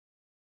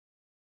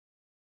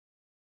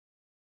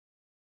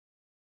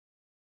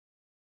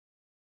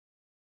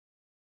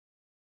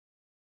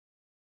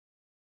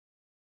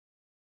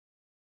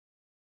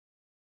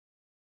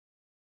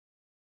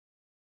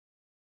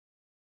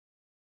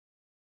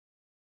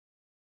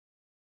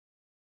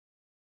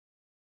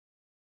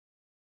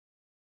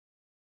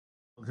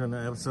Welcome to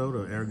another episode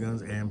of Air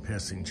Guns and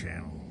Pesting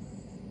Channel.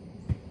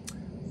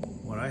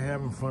 What I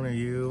have in front of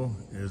you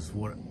is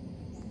what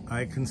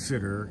I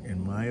consider,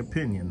 in my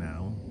opinion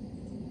now,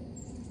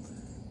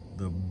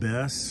 the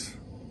best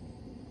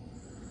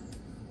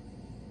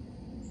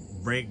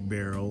brake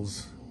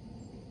barrels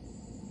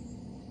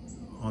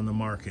on the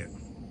market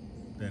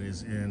that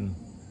is in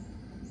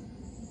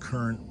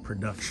current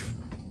production.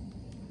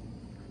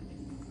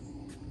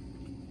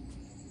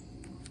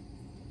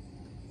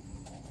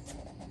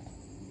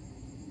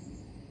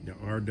 The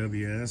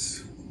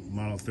RWS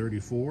Model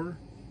 34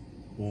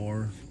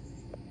 or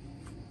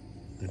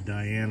the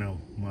Diana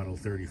Model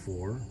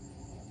 34,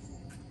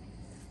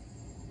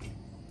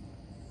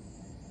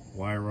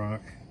 Wyrock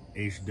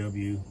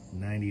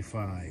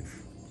HW95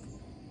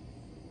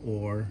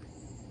 or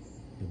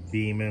the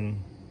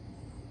Beeman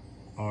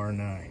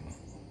R9.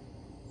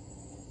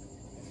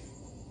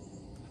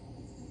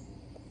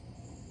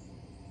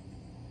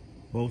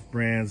 Both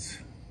brands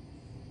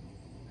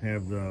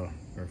are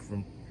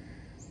from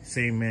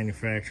same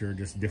manufacturer,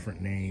 just different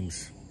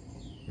names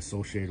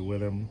associated with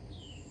them.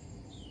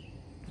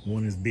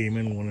 One is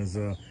Beeman, one is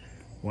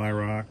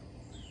Wyrock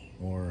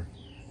or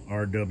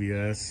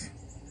RWS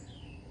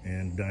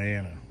and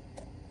Diana.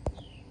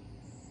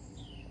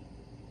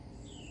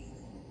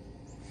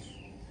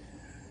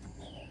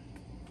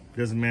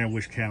 Doesn't matter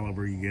which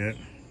caliber you get.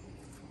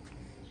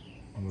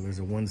 There's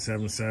a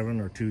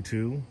 177 or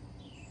 22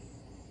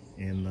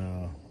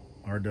 in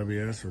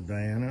RWS or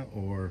Diana,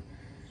 or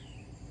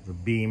the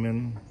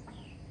Beeman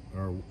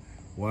or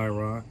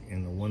Wyrock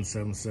in the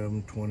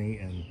 177, 20,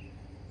 and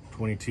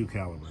 22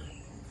 caliber.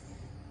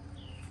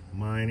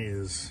 Mine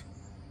is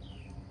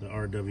the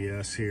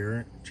RWS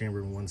here,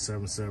 chambered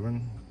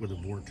 177 with a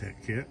Vortex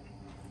kit,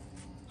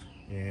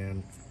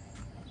 and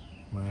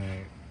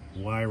my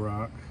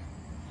Wyrock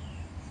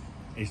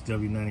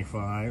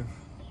HW95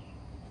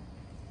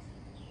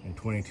 and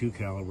 22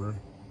 caliber,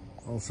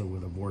 also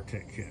with a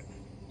Vortex kit.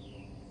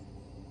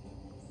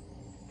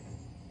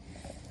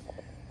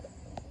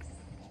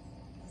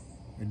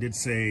 I did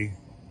say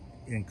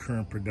in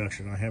current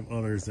production. I have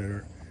others that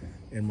are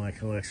in my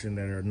collection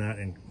that are not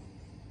in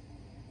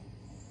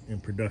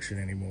production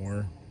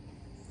anymore,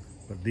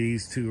 but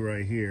these two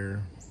right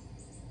here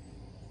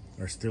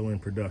are still in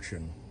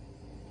production.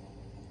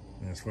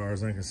 And as far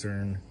as I'm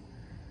concerned,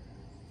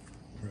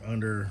 for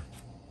under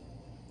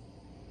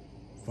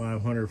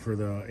 $500 for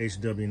the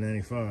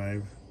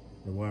HW95,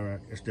 the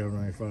Wyrock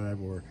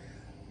HW95, or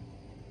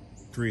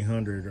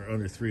 $300 or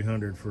under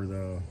 $300 for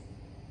the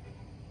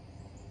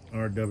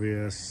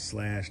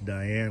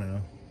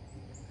RWS/Diana.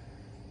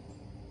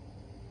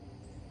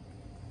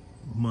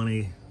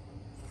 Money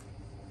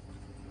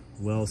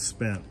well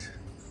spent.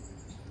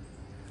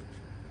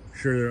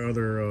 Sure, there are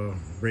other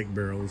brake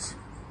barrels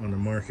on the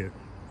market,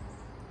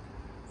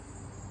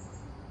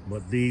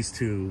 but these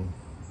two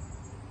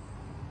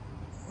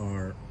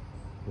are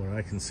what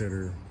I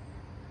consider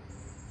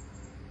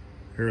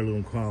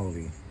heirloom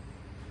quality.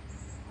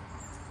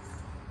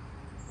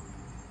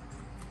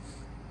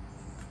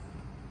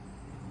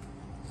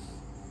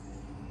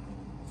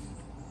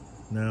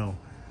 Now,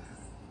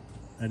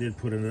 I did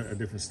put a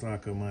different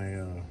stock on my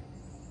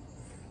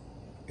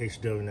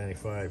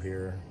HW95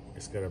 here.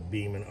 It's got a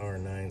Beeman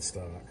R9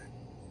 stock,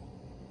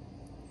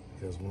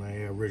 because when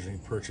I originally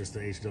purchased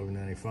the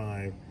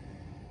HW95,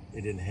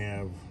 it didn't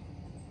have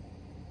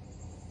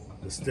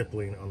the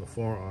stippling on the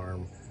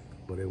forearm,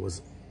 but it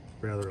was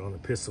rather on the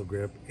pistol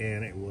grip,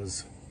 and it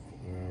was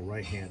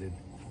right-handed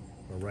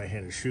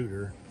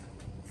shooter.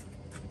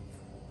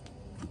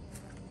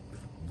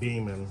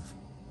 Beeman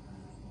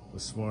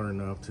was smart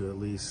enough to at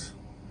least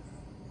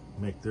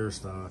make their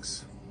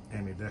stocks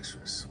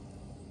ambidextrous.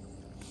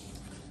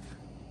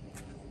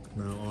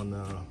 Now on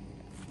the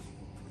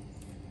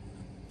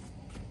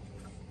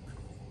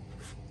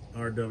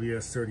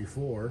RWS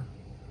 34,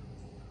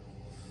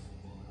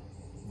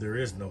 there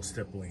is no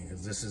stippling,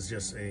 because this is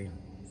just a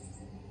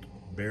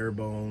bare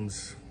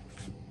bones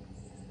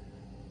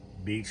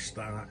beach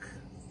stock,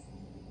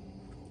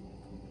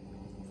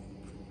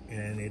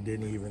 and it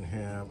didn't even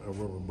have a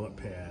rubber butt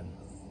pad.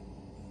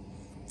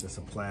 Just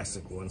a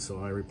plastic one, so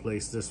I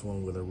replaced this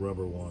one with a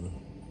rubber one,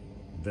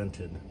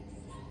 vented.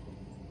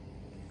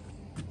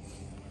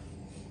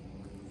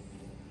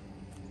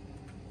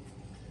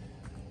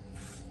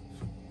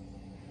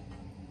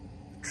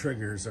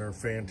 Triggers are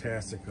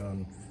fantastic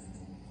on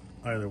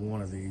either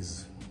one of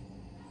these.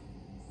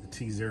 The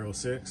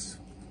T06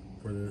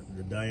 for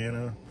the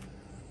Diana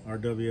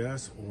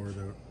RWS, or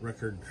the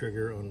record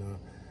trigger on the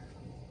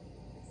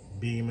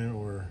Beeman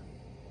or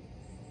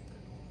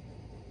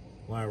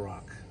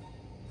Wyrock.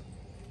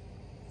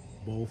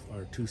 Both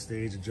are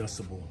two-stage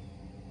adjustable.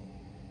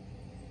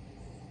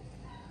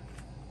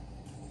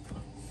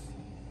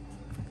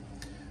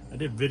 I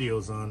did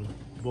videos on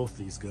both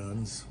these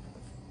guns,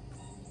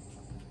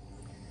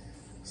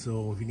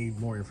 so if you need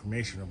more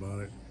information about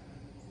it,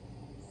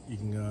 you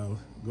can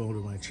go to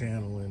my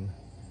channel and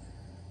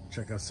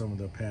check out some of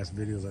the past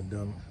videos I've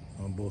done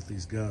on both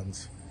these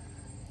guns.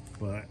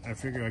 But I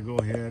figured I'd go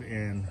ahead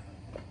and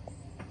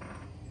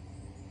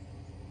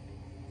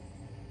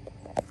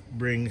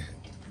bring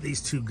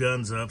these two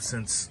guns up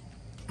since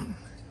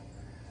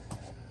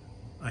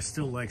I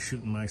still like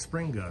shooting my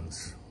spring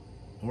guns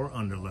or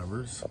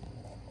underlevers,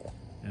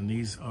 and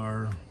these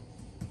are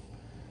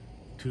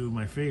two of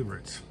my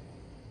favorites.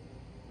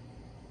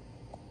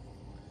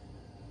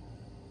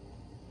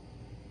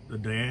 The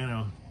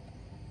Diana,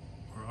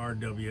 or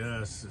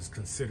RWS, is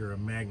considered a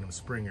Magnum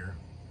Springer,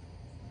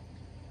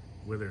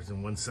 whether it's in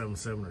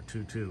 177 or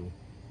 22.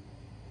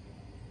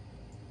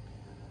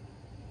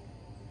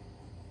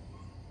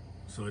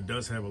 So it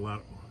does have a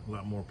lot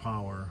more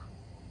power.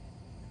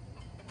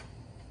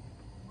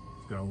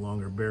 It's got a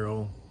longer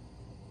barrel.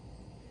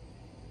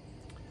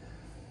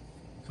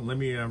 So let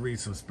me read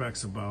some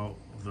specs about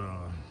the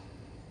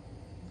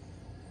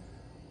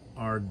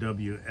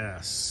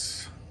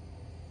RWS.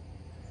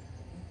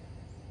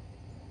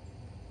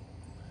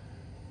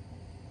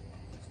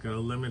 It's got a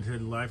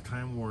limited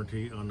lifetime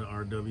warranty on the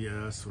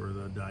RWS or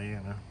the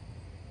Diana.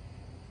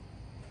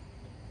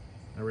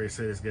 I already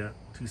said it's got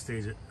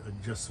two-stage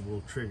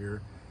adjustable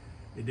trigger.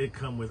 It did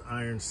come with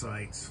iron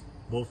sights.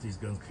 Both these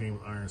guns came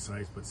with iron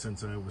sights, but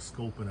since I was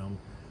scoping them,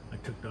 I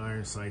took the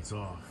iron sights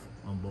off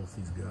on both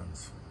these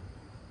guns.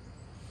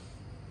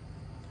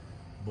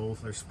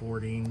 Both are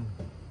sporting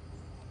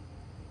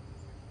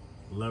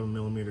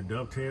 11mm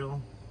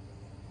dovetail.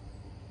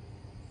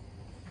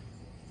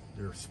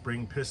 They're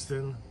spring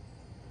piston,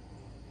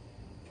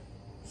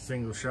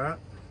 single shot.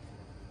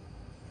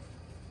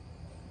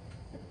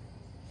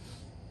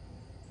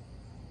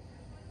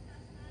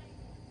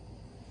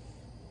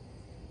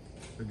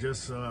 They're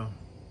just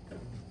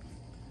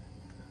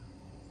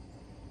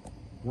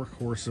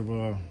workhorse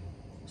of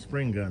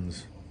spring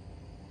guns.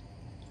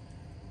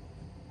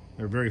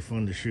 They're very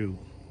fun to shoot.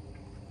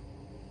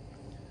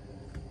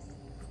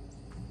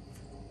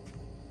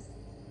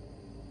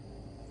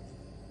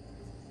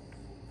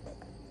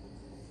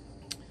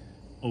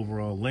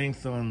 Overall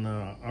length on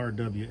the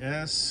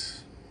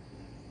RWS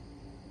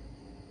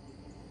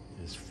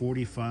is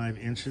 45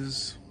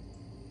 inches.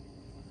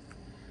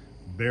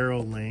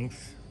 Barrel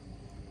length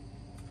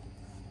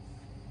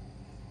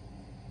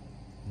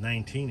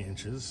 19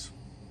 inches.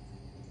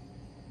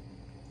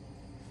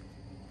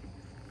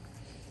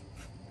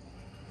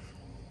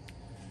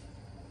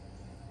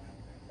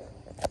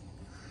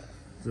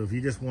 So if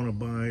you just want to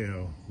buy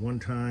a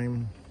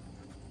one-time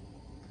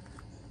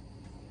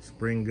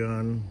spring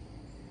gun,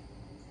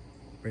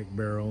 break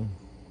barrel,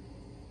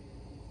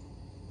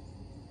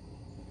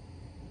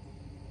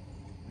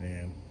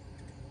 and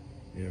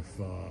if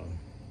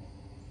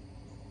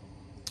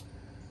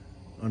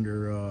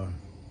under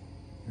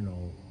you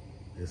know,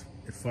 if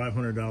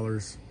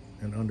 $500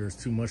 and under is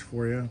too much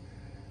for you,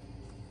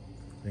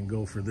 then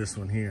go for this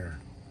one here.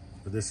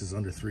 But this is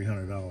under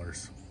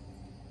 $300.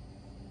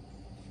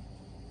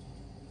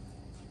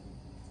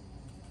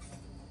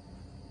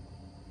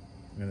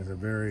 And it's a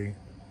very,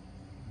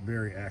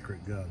 very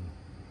accurate gun.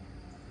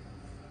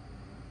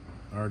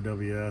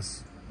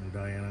 RWS and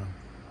Diana.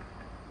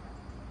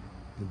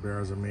 The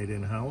barrels are made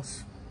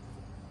in-house.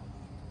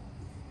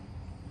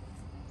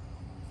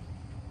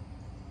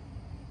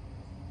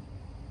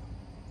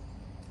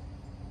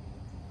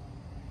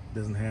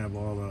 Doesn't have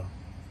all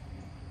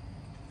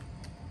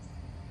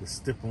the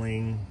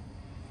stippling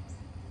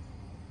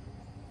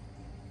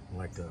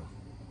like the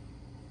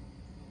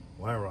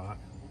Wyrock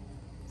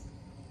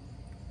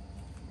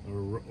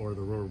or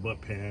the rubber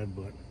butt pad,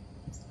 but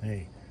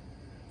hey,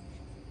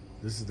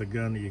 this is the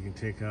gun that you can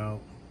take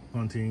out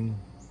hunting,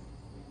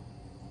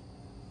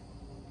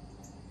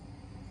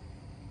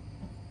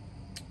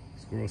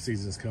 squirrel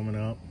season's coming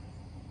up.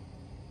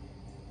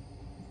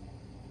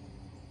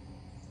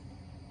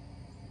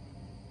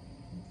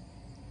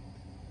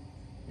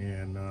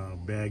 And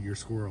bag your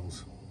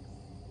squirrels.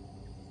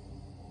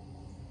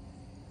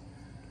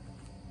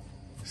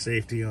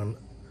 Safety on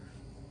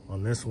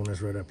this one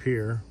is right up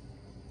here.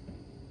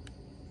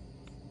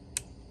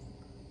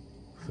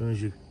 As soon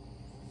as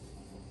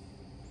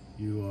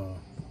you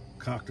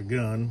cock the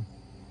gun,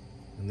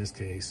 in this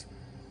case,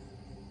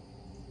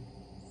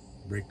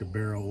 break the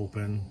barrel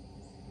open,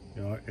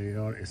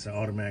 it's an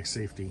automatic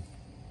safety.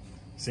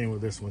 Same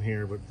with this one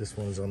here, but this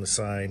one's on the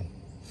side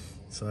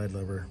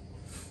lever.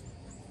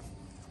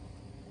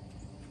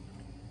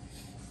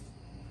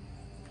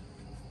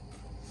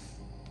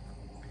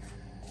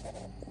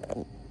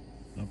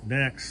 Up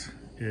next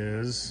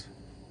is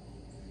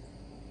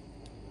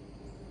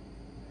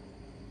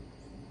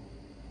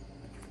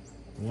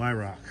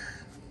Wyrock.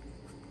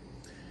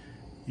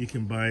 You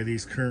can buy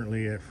these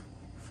currently at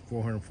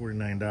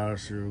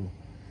 $449 through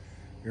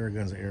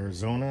Airguns of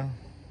Arizona.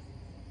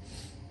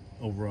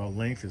 Overall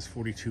length is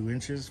 42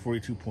 inches,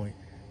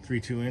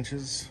 42.32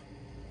 inches.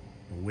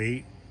 The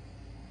weight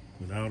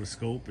without a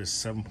scope is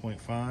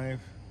 7.5.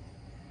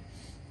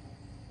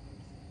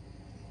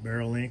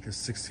 Barrel length is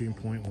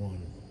 16.1.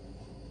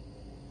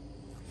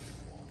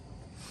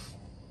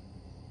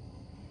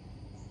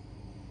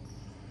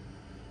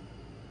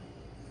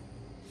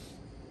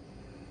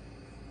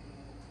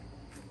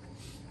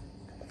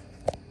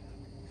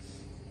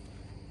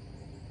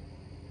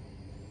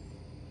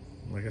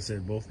 Like I I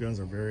said, both guns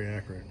are very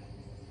accurate.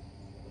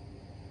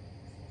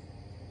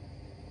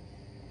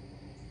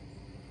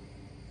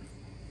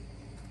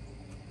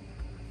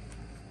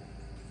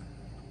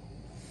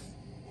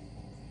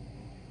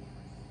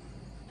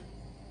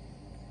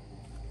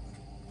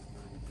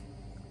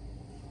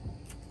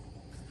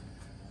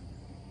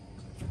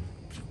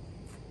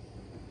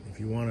 If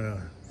you want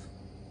a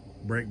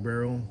break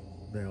barrel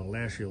that'll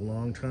last you a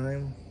long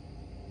time,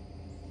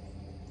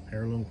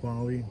 heirloom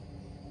quality,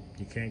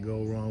 you can't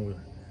go wrong with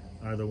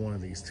either one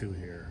of these two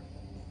here.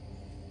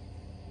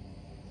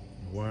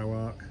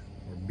 Wyrock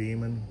or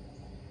Beeman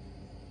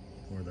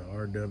or the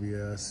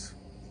RWS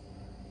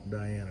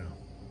Diana.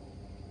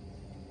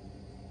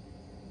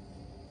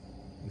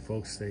 You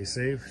folks stay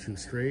safe, shoot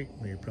straight,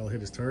 may your pellet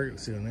hit his target. We'll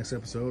see you in the next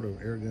episode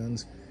of Air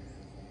Guns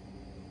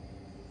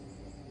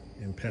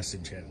and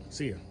Pestage Channel.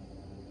 See ya.